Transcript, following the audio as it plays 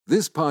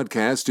This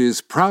podcast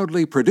is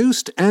proudly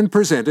produced and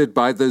presented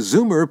by the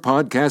Zoomer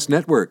Podcast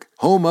Network,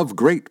 home of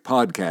great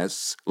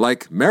podcasts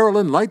like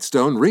Marilyn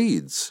Lightstone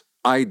Reads,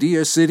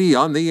 Idea City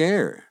on the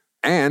Air,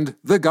 and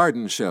The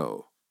Garden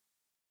Show.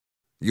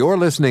 You're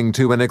listening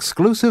to an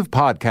exclusive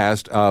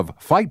podcast of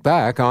Fight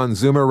Back on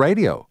Zoomer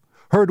Radio,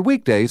 heard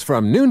weekdays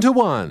from noon to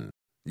 1.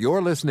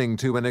 You're listening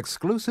to an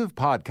exclusive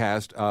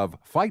podcast of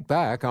Fight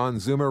Back on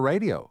Zoomer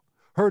Radio,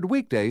 heard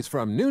weekdays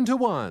from noon to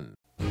 1.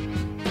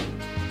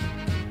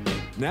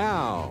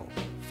 Now,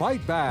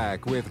 Fight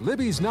Back with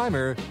Libby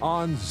Znaimer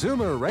on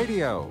Zoomer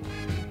Radio.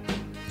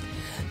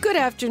 Good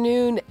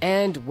afternoon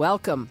and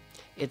welcome.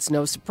 It's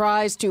no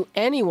surprise to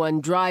anyone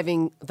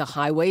driving the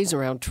highways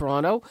around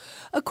Toronto.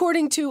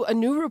 According to a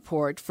new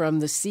report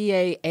from the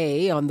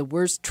CAA on the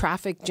worst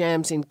traffic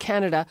jams in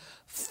Canada,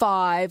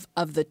 5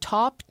 of the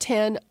top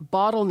 10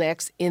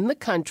 bottlenecks in the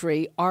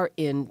country are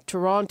in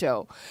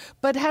Toronto.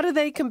 But how do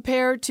they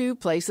compare to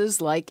places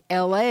like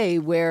LA,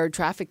 where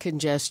traffic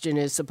congestion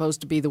is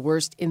supposed to be the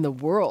worst in the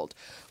world?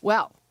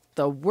 Well,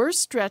 the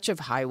worst stretch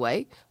of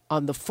highway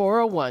on the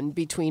 401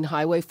 between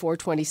Highway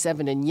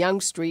 427 and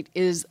Yonge Street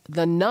is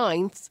the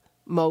 9th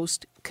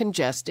most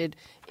congested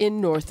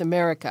in North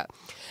America.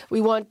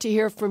 We want to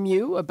hear from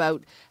you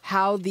about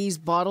how these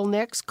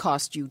bottlenecks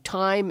cost you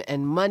time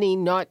and money,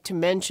 not to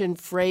mention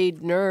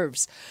frayed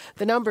nerves.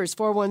 The number is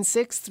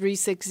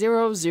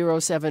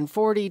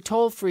 416-360-0740,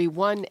 toll-free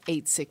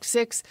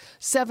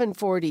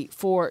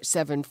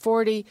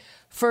 1-866-740-4740.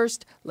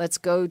 First, let's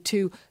go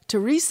to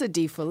Teresa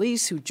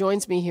DeFelice, who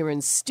joins me here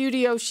in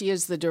studio. She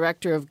is the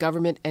Director of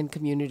Government and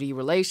Community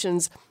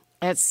Relations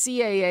at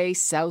CAA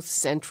South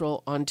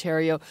Central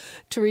Ontario.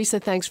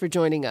 Teresa, thanks for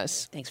joining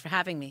us. Thanks for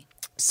having me.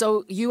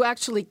 So you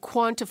actually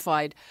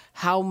quantified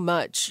how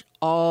much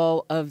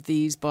all of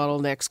these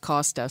bottlenecks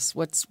cost us.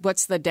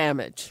 What's the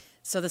damage?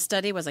 So the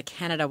study was a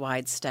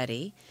Canada-wide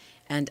study,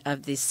 and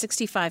of the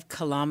 65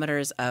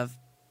 kilometers of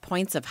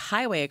points of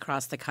highway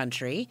across the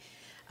country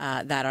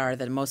that are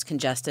the most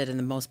congested and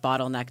the most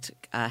bottlenecked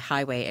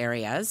highway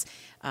areas,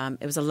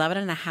 it was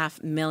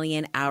 11.5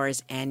 million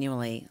hours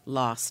annually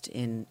lost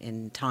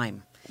in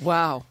time.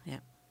 Wow. Yeah.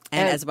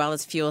 And as well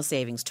as fuel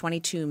savings,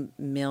 22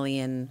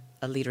 million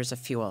liters of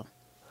fuel.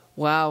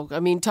 Wow. I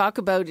mean, talk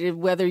about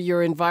whether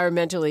you're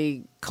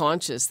environmentally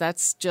conscious.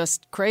 That's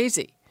just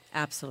crazy.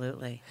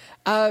 Absolutely.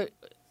 What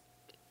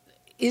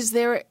is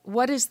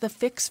the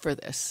fix for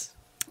this?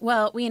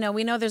 Well, we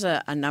know there's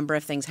a number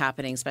of things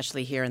happening,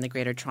 especially here in the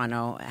Greater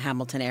Toronto,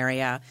 Hamilton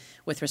area,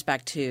 with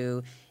respect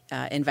to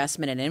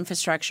investment in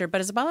infrastructure, but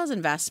as well as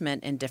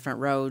investment in different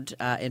road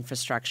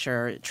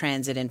infrastructure,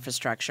 transit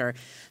infrastructure.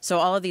 So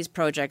all of these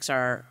projects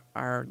are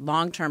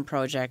long-term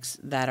projects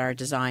that are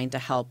designed to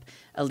help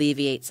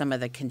alleviate some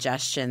of the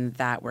congestion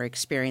that we're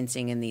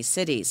experiencing in these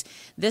cities.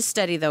 This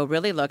study, though,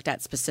 really looked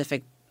at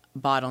specific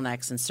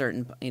bottlenecks in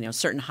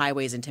certain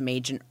highways into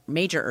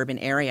major urban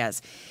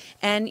areas.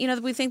 And,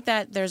 we think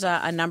that there's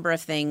a number of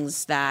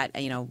things that,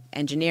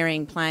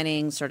 engineering,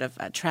 planning, sort of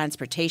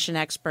transportation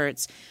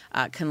experts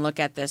can look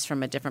at this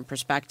from a different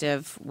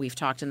perspective. We've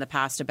talked in the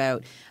past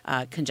about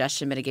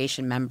congestion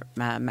mitigation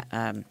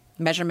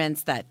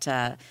measurements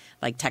that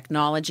like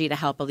technology to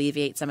help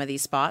alleviate some of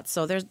these spots.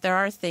 So there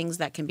are things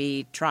that can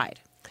be tried.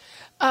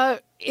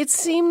 It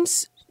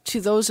seems to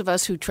those of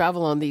us who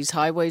travel on these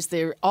highways,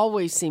 there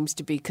always seems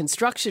to be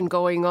construction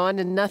going on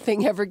and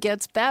nothing ever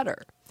gets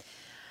better.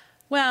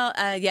 Well,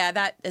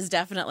 that is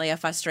definitely a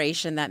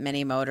frustration that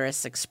many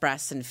motorists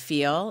express and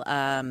feel.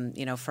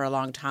 For a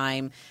long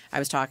time, I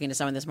was talking to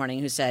someone this morning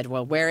who said,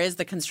 well, where is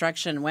the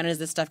construction? When is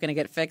this stuff going to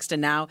get fixed?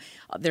 And now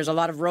there's a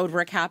lot of road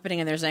work happening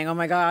and they're saying, oh,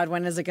 my God,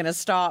 when is it going to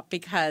stop?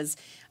 Because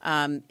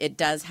it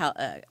does help,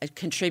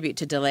 contribute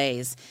to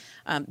delays.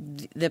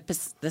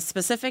 The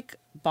specific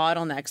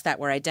bottlenecks that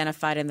were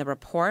identified in the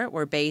report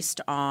were based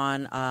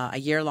on a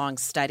year-long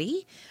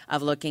study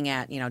of looking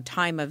at,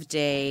 time of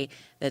day,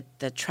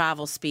 the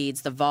travel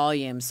speeds, the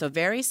volume. So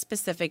very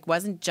specific,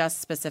 wasn't just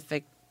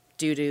specific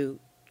due to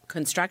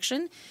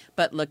construction,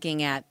 but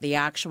looking at the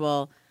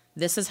actual,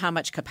 this is how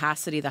much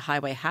capacity the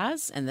highway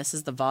has, and this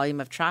is the volume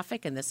of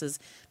traffic, and this is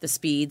the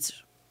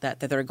speeds that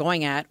they're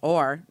going at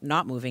or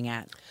not moving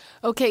at.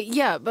 Okay,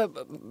 yeah, but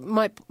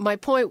my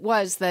point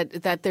was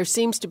that there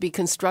seems to be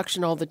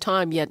construction all the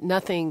time, yet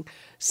nothing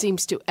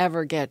seems to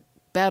ever get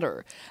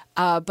better.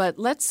 But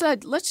let's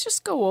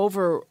just go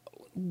over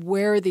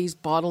where these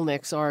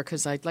bottlenecks are,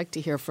 because I'd like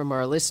to hear from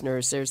our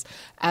listeners. There's,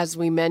 as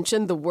we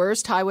mentioned, the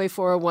worst, Highway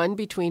 401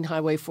 between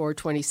Highway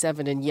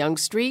 427 and Yonge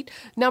Street.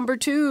 Number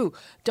 2,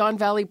 Don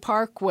Valley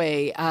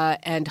Parkway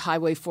and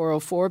Highway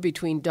 404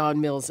 between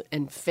Don Mills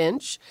and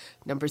Finch.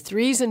 Number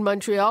 3 is in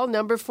Montreal.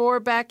 Number 4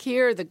 back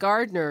here, the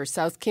Gardner,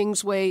 South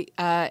Kingsway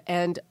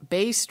and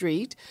Bay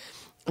Street.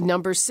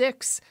 Number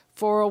 6,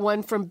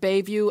 401 from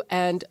Bayview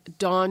and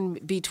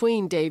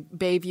between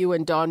Bayview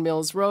and Don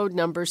Mills Road.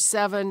 Number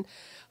 7,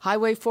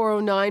 Highway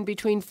 409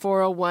 between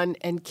 401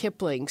 and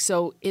Kipling.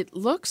 So it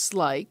looks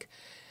like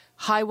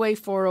Highway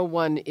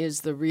 401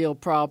 is the real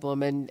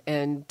problem, and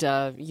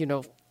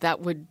that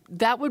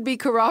would be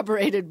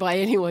corroborated by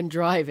anyone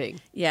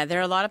driving. Yeah, there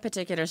are a lot of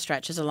particular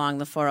stretches along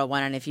the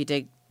 401, and if you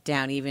dig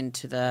down even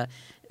to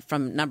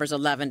from numbers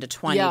 11 to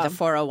 20, the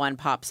 401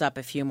 pops up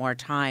a few more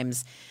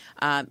times.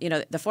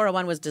 The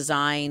 401 was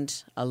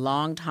designed a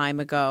long time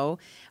ago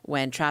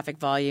when traffic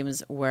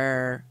volumes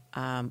were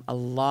a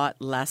lot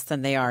less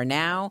than they are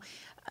now,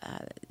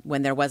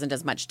 when there wasn't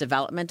as much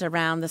development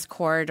around this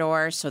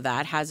corridor. So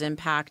that has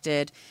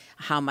impacted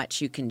how much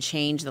you can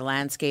change the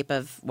landscape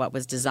of what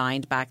was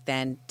designed back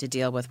then to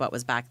deal with what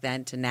was back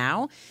then to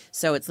now.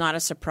 So it's not a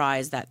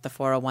surprise that the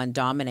 401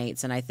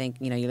 dominates. And I think,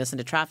 you listen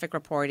to traffic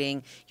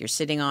reporting, you're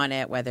sitting on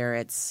it, whether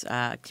it's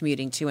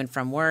commuting to and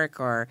from work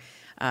or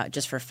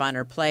just for fun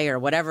or play or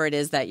whatever it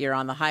is that you're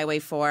on the highway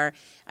for.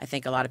 I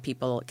think a lot of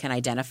people can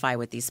identify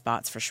with these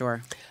spots for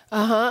sure.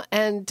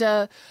 And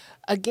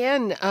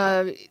again,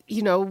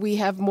 we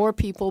have more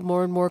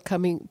and more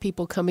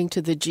people coming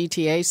to the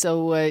GTA.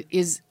 So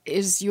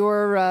is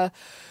your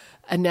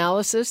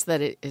analysis that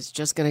it is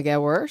just going to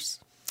get worse?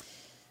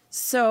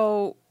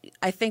 So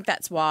I think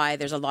that's why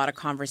there's a lot of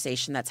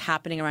conversation that's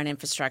happening around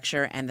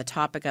infrastructure, and the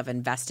topic of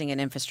investing in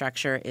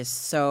infrastructure is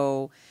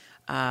so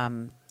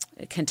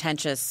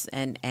contentious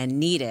and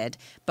needed,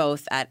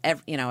 both at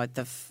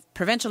the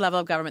provincial level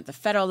of government, the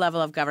federal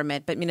level of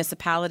government, but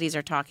municipalities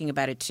are talking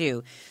about it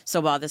too. So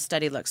while this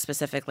study looks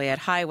specifically at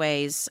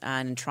highways,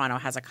 and Toronto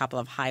has a couple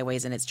of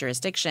highways in its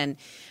jurisdiction,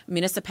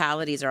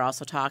 municipalities are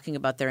also talking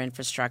about their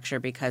infrastructure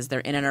because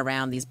they're in and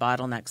around these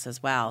bottlenecks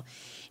as well.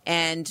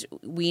 And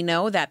we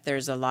know that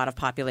there's a lot of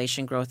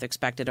population growth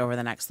expected over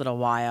the next little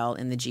while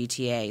in the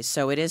GTA.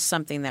 So it is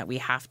something that we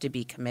have to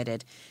be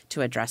committed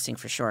to addressing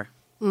for sure.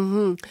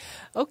 Mm-hmm.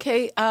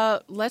 Okay,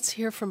 let's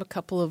hear from a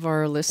couple of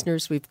our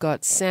listeners. We've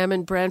got Sam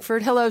in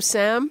Brantford. Hello,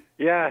 Sam.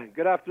 Yeah,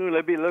 good afternoon,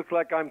 Libby. Looks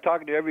like I'm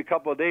talking to you every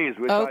couple of days,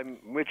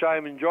 which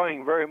I'm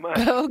enjoying very much.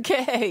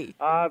 Okay.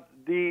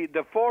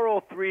 The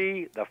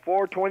 403, the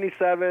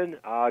 427,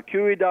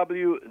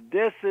 QEW,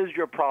 this is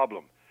your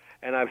problem.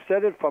 And I've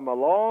said it from a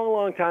long,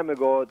 long time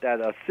ago that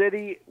a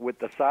city with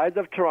the size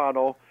of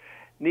Toronto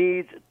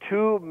needs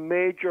two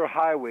major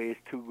highways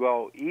to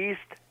go east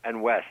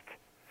and west.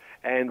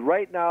 And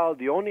right now,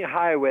 the only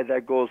highway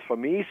that goes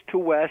from east to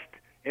west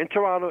in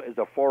Toronto is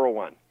the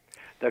 401.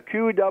 The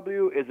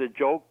QEW is a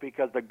joke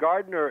because the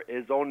Gardiner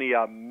is only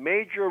a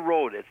major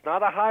road. It's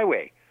not a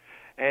highway.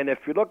 And if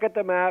you look at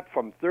the map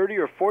from 30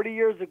 or 40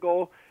 years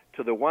ago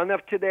to the one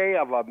of today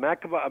of a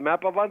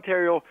map of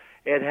Ontario,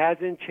 it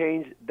hasn't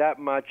changed that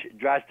much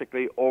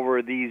drastically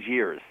over these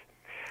years.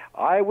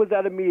 I was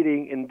at a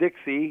meeting in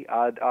Dixie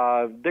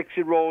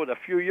Road a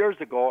few years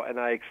ago, and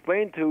I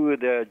explained to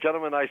the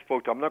gentleman I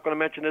spoke to, I'm not going to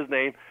mention his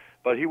name,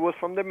 but he was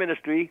from the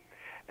ministry,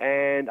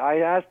 and I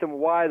asked him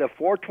why the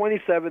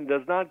 427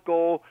 does not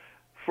go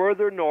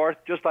further north,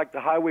 just like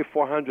the Highway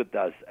 400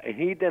 does, and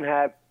he didn't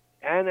have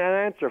an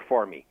answer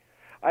for me.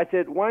 I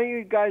said, why don't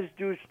you guys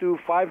just do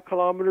 5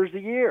 kilometers a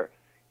year?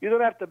 You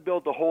don't have to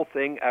build the whole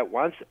thing at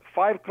once.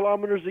 5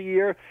 kilometers a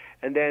year,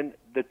 and then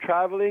the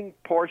traveling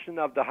portion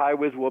of the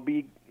highways will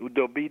be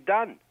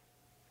done.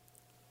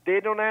 They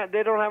don't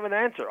have an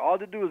answer. All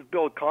they do is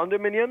build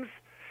condominiums.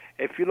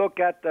 If you look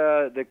at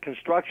the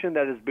construction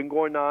that has been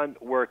going on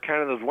where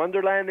Canada's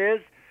Wonderland is,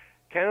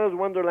 Canada's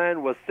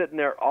Wonderland was sitting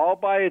there all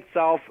by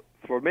itself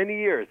for many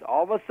years.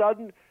 All of a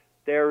sudden,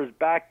 there's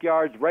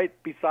backyards right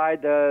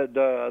beside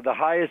the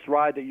highest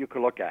ride that you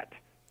could look at.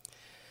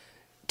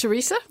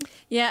 Teresa?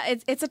 Yeah,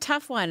 it's a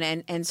tough one,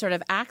 and sort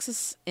of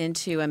access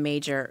into a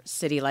major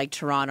city like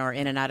Toronto or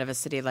in and out of a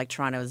city like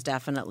Toronto is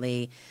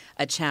definitely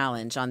a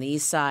challenge. On the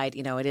east side,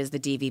 it is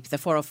the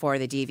 404,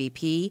 the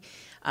DVP.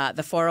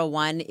 The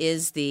 401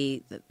 is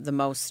the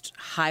most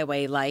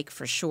highway-like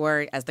for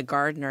sure, as the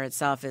Gardiner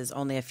itself is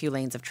only a few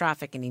lanes of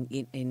traffic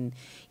in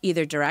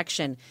either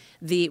direction.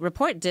 The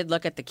report did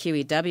look at the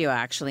QEW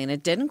actually, and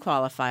it didn't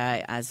qualify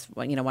as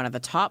one of the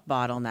top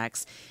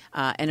bottlenecks.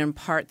 And in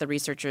part, the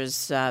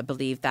researchers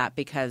believe that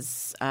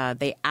because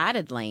they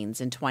added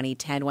lanes in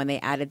 2010 when they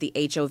added the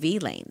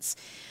HOV lanes.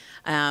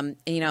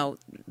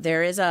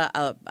 There is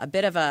a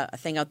bit of a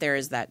thing out there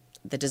is that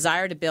the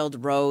desire to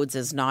build roads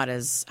is not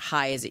as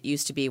high as it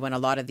used to be when a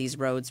lot of these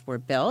roads were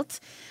built.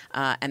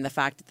 And the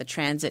fact that the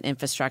transit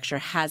infrastructure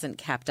hasn't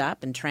kept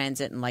up, and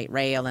transit and light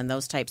rail and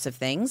those types of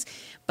things.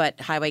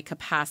 But highway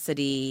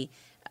capacity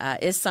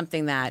is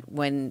something that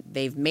when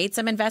they've made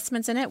some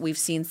investments in it, we've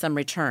seen some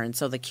return.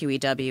 So the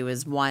QEW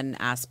is one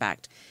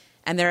aspect.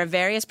 And there are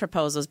various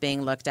proposals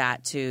being looked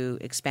at to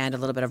expand a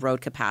little bit of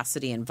road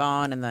capacity in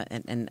Vaughan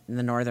and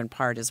the northern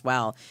part as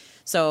well.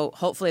 So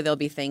hopefully there'll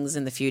be things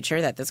in the future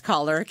that this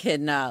caller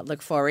can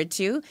look forward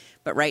to.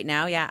 But right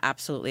now, yeah,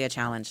 absolutely a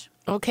challenge.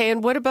 Okay,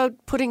 and what about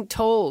putting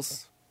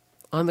tolls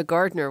on the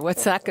Gardiner?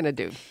 What's that going to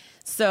do?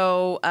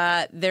 So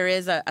there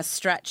is a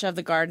stretch of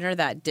the Gardiner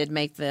that did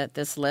make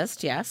this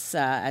list, yes,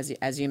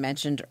 as you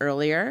mentioned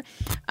earlier.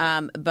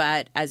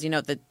 But as you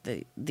know,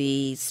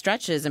 the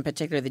stretches, in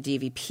particular the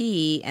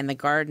DVP and the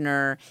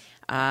Gardiner,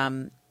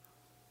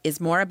 is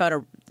more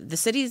about the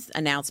city's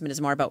announcement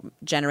is more about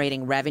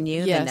generating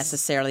revenue than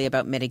necessarily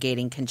about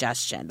mitigating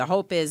congestion. The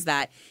hope is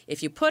that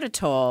if you put a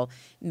toll,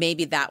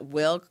 maybe that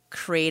will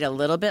create a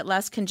little bit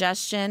less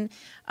congestion,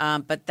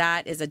 but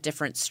that is a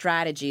different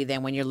strategy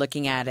than when you're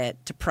looking at it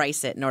to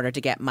price it in order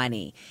to get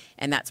money.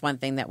 And that's one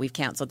thing that we've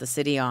counseled the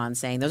city on,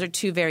 saying those are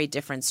two very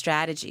different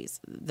strategies.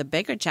 The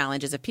bigger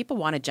challenge is if people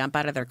want to jump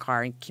out of their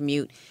car and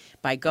commute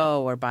by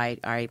GO or by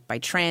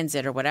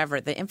transit or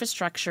whatever, the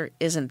infrastructure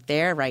isn't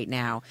there right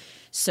now.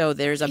 So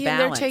there's a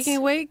balance. They're taking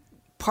away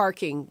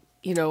parking,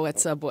 at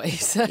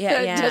subways. It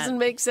doesn't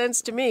make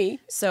sense to me.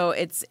 So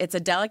it's a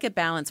delicate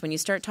balance when you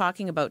start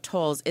talking about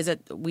tolls.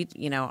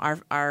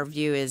 Our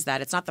view is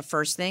that it's not the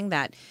first thing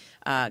that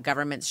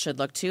governments should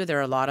look to. There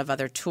are a lot of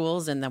other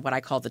tools in what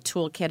I call the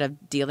toolkit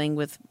of dealing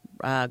with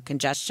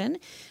congestion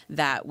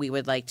that we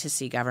would like to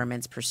see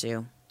governments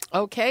pursue.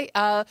 Okay.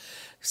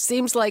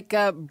 Seems like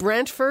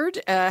Brantford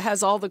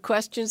has all the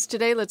questions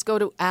today. Let's go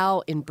to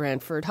Al in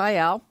Brantford. Hi,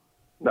 Al.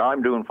 No,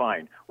 I'm doing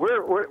fine.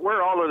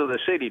 We're all out of the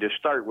city to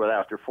start with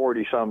after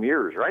 40-some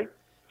years, right?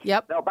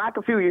 Yep. Now, back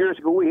a few years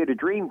ago, we had a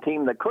dream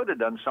team that could have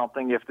done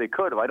something if they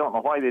could have. I don't know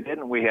why they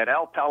didn't. We had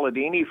Al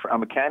Palladini, a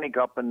mechanic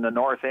up in the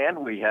north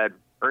end. We had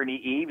Ernie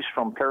Eves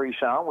from Parry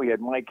Sound. We had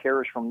Mike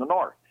Harris from the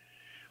north.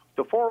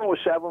 The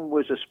 407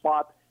 was a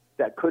spot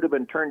that could have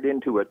been turned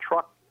into a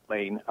truck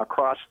lane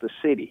across the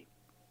city,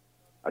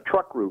 a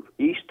truck route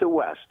east to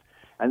west,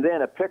 and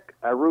then pick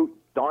a route,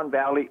 Don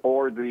Valley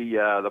or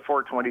the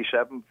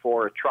 427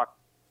 for a truck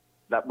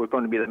that was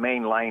going to be the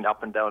main line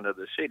up and down to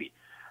the city.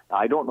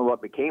 I don't know what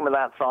became of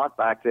that thought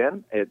back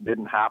then. It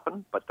didn't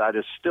happen, but that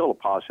is still a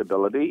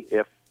possibility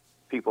if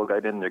people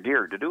got in their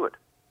gear to do it.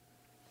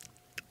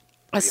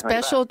 A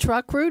special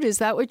truck route? Is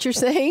that what you're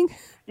saying?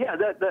 Yeah,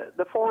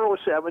 the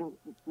 407,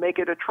 make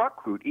it a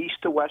truck route east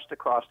to west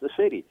across the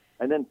city,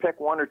 and then pick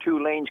one or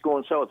two lanes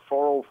going south,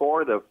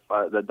 404,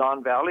 the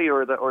Don Valley,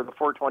 or the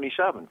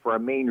 427 for a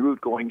main route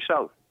going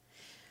south.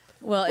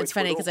 Well, it's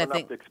funny because I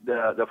think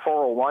the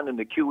 401 and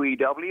the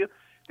QEW,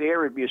 the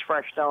air would be as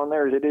fresh down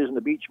there as it is in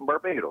the beach in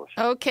Barbados.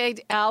 Okay,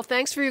 Al,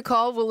 thanks for your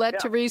call. We'll let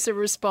Teresa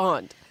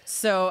respond.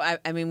 So,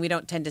 we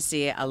don't tend to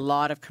see a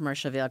lot of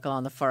commercial vehicle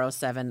on the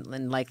 407,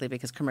 and likely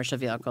because commercial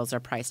vehicles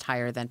are priced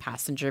higher than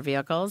passenger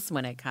vehicles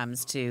when it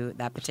comes to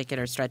that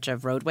particular stretch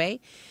of roadway.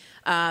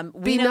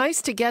 Be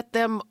nice to get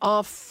them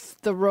off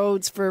the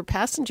roads for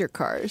passenger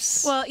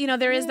cars. Well,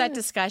 there is that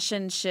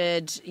discussion.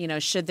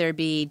 Should there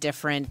be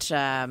different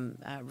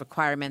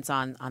requirements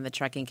on the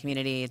trucking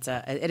community?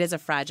 It is a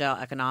fragile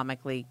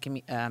economically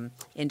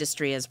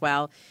industry as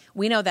well.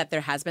 We know that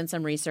there has been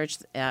some research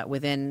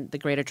within the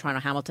Greater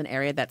Toronto Hamilton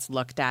area that's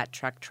looked at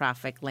truck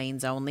traffic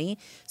lanes only.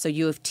 So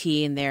U of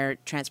T in their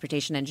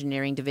transportation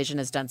engineering division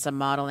has done some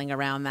modeling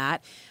around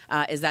that.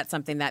 Is that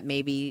something that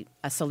may be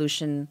a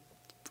solution?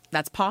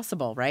 That's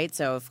possible, right?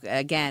 So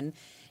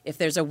if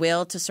there's a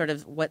will to sort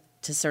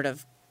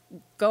of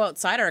go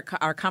outside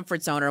our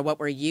comfort zone or what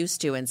we're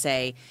used to and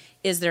say,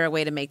 is there a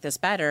way to make this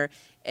better?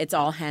 It's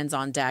all hands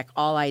on deck,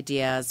 all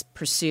ideas,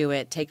 pursue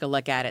it, take a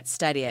look at it,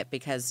 study it,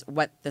 because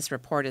what this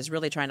report is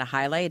really trying to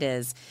highlight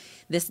is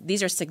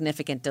these are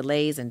significant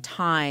delays in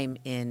time,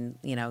 in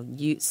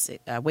use,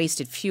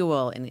 wasted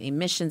fuel, and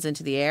emissions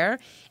into the air,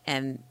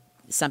 and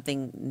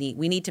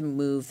we need to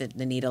move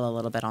the needle a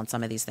little bit on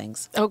some of these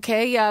things.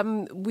 Okay,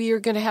 we are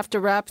going to have to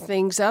wrap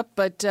things up,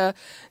 but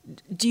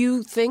do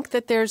you think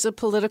that there's a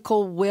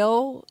political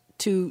will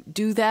to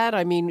do that?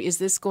 I mean, is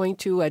this going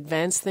to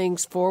advance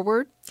things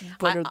forward?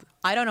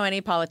 I don't know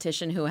any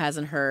politician who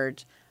hasn't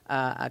heard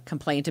a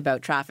complaint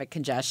about traffic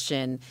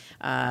congestion,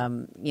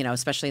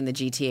 especially in the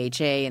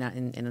GTHA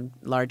and in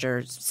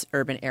larger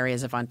urban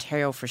areas of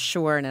Ontario for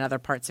sure, and in other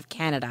parts of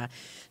Canada.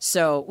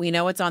 So we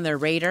know it's on their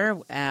radar.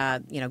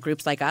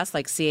 Groups like us,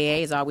 like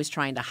CAA, is always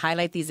trying to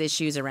highlight these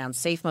issues around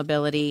safe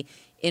mobility,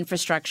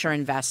 infrastructure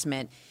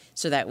investment,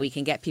 so that we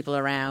can get people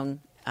around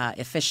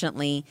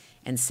efficiently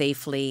and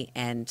safely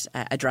and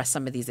address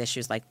some of these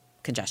issues like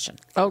congestion.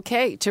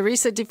 Okay.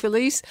 Teresa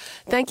DeFelice,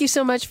 thank you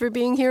so much for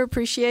being here.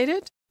 Appreciate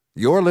it.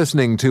 You're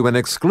listening to an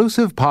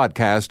exclusive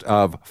podcast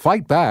of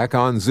Fight Back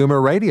on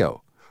Zoomer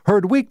Radio.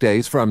 Heard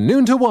weekdays from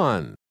noon to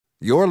 1.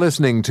 You're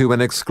listening to an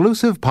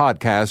exclusive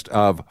podcast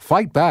of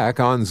Fight Back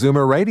on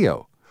Zoomer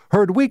Radio.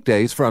 Heard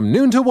weekdays from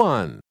noon to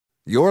 1.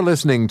 You're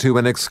listening to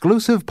an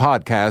exclusive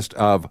podcast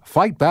of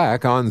Fight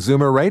Back on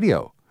Zoomer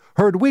Radio.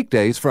 Heard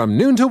weekdays from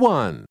noon to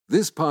 1.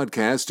 This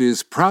podcast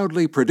is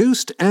proudly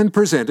produced and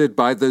presented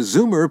by the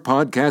Zoomer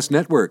Podcast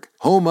Network,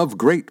 home of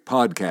great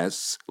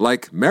podcasts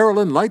like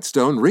Marilyn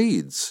Lightstone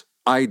Reads,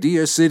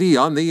 Idea City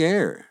on the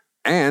Air,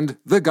 and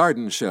The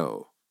Garden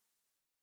Show.